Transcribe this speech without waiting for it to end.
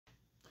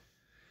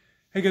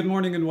Hey, good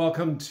morning and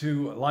welcome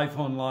to Life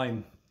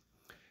Online.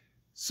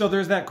 So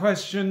there's that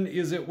question,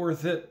 is it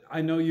worth it?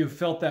 I know you've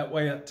felt that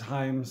way at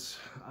times.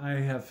 I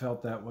have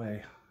felt that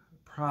way,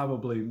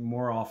 probably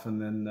more often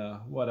than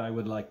what I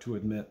would like to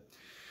admit.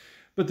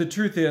 But the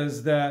truth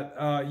is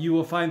that you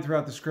will find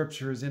throughout the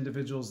scriptures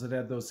individuals that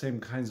had those same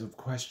kinds of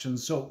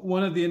questions. So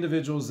one of the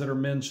individuals that are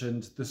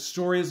mentioned, the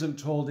story isn't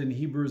told in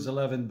Hebrews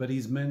 11, but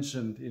he's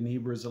mentioned in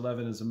Hebrews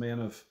 11 as a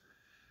man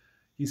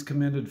he's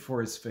commended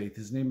for his faith.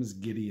 His name is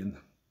Gideon.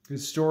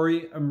 His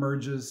story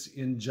emerges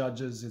in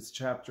Judges. It's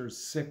chapters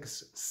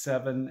 6,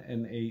 7,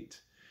 and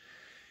 8.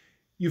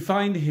 You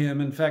find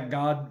him, in fact,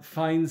 God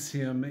finds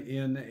him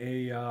in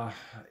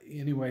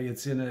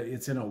it's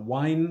in a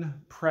wine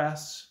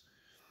press.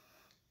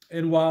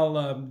 And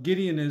while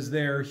Gideon is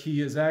there,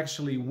 he is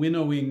actually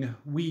winnowing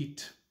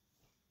wheat.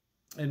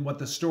 And what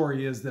the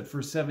story is that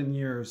for 7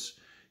 years,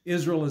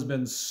 Israel has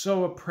been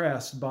so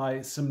oppressed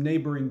by some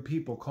neighboring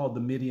people called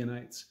the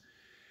Midianites.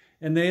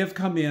 And they have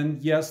come in,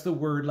 yes, the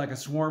word like a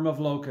swarm of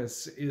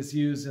locusts is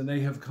used, and they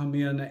have come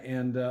in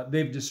and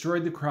they've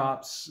destroyed the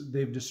crops,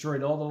 they've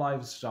destroyed all the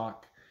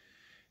livestock,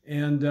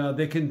 and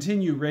they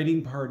continue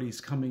raiding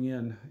parties coming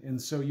in.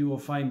 And so you will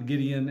find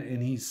Gideon,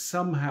 and he's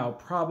somehow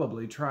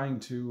probably trying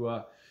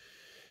to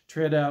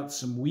tread out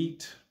some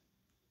wheat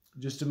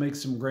just to make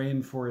some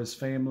grain for his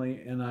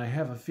family. And I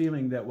have a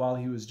feeling that while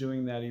he was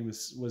doing that, he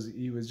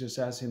was just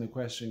asking the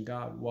question,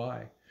 God,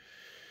 why?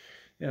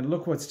 And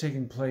look what's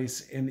taking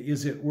place, and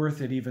is it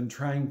worth it even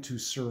trying to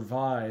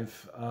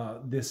survive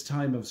this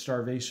time of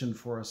starvation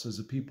for us as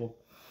a people?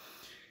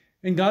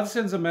 And God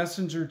sends a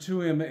messenger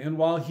to him, and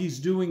while he's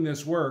doing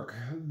this work,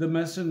 the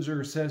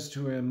messenger says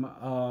to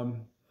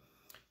him,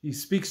 he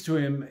speaks to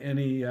him, and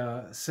he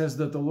says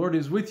that the Lord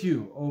is with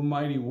you, O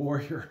mighty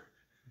warrior.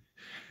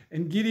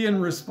 And Gideon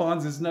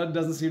responds, it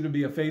doesn't seem to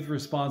be a faith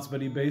response,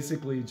 but he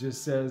basically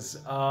just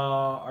says,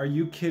 are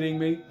you kidding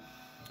me?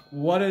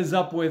 What is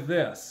up with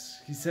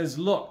this? He says,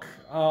 look,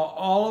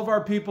 all of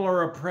our people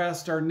are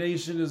oppressed. Our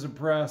nation is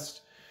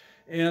oppressed.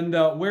 And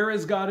where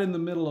is God in the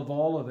middle of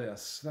all of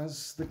this?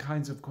 That's the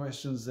kinds of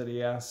questions that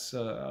he asks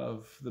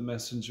of the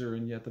messenger.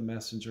 And yet the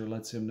messenger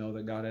lets him know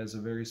that God has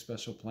a very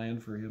special plan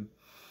for him.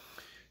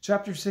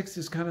 Chapter 6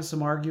 is kind of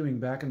some arguing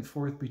back and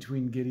forth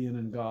between Gideon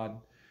and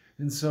God.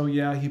 And so,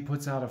 yeah, he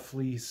puts out a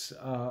fleece.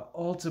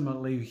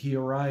 Ultimately, he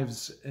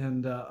arrives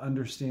and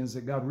understands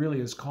that God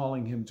really is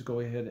calling him to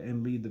go ahead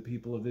and lead the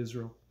people of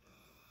Israel.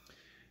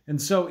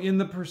 And so in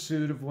the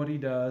pursuit of what he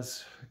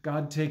does,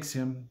 God takes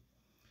him,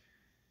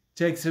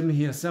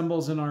 he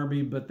assembles an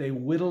army, but they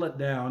whittle it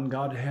down.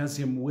 God has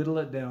him whittle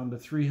it down to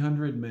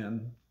 300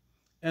 men.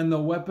 And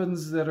the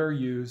weapons that are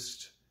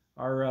used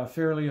are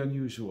fairly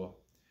unusual.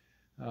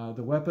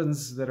 The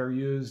weapons that are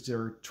used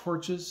are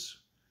torches,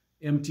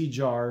 empty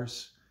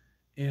jars,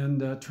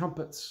 and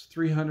trumpets,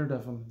 300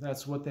 of them.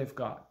 That's what they've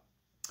got.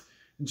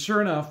 And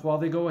sure enough, while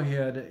they go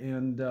ahead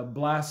and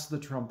blast the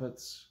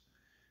trumpets,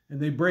 and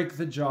they break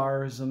the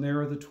jars, and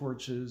there are the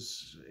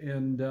torches,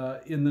 and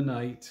in the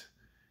night,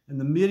 and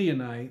the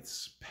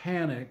Midianites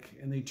panic,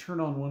 and they turn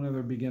on one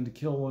another, begin to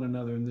kill one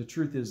another. And the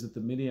truth is that the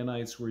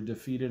Midianites were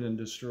defeated and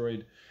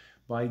destroyed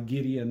by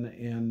Gideon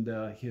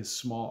and his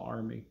small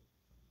army.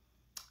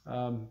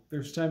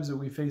 There's times that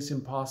we face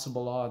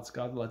impossible odds.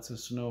 God lets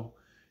us know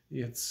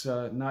it's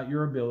not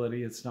your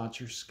ability, it's not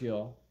your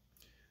skill.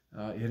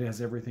 It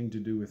has everything to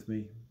do with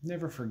me.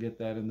 Never forget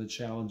that in the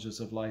challenges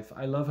of life.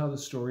 I love how the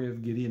story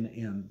of Gideon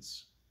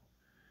ends.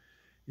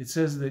 It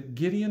says that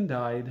Gideon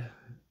died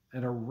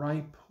at a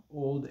ripe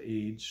old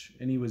age,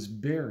 and he was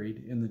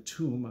buried in the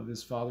tomb of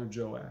his father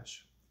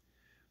Joash.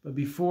 But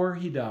before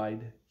he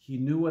died, he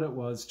knew what it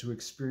was to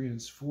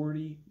experience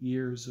 40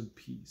 years of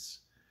peace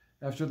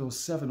after those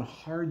 7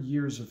 hard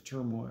years of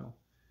turmoil.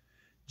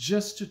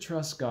 Just to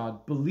trust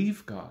God,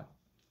 believe God,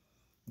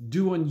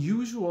 do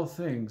unusual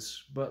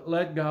things, but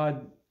let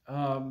God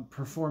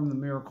perform the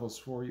miracles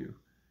for you.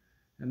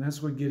 And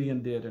that's what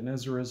Gideon did. And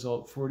as a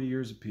result, 40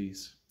 years of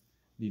peace.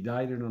 He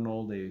died in an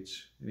old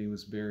age, and he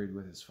was buried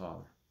with his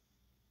father.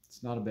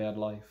 It's not a bad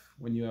life.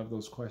 When you have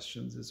those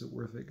questions, is it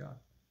worth it,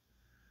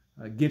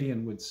 God?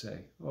 Gideon would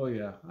say, oh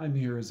yeah, I'm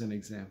here as an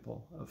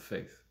example of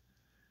faith.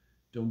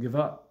 Don't give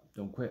up.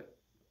 Don't quit.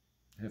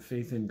 Have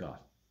faith in God.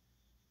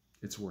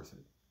 It's worth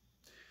it.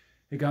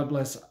 Hey, God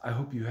bless. I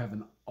hope you have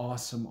an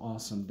awesome,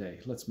 awesome day.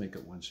 Let's make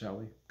it one, shall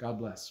we? God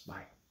bless.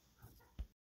 Bye.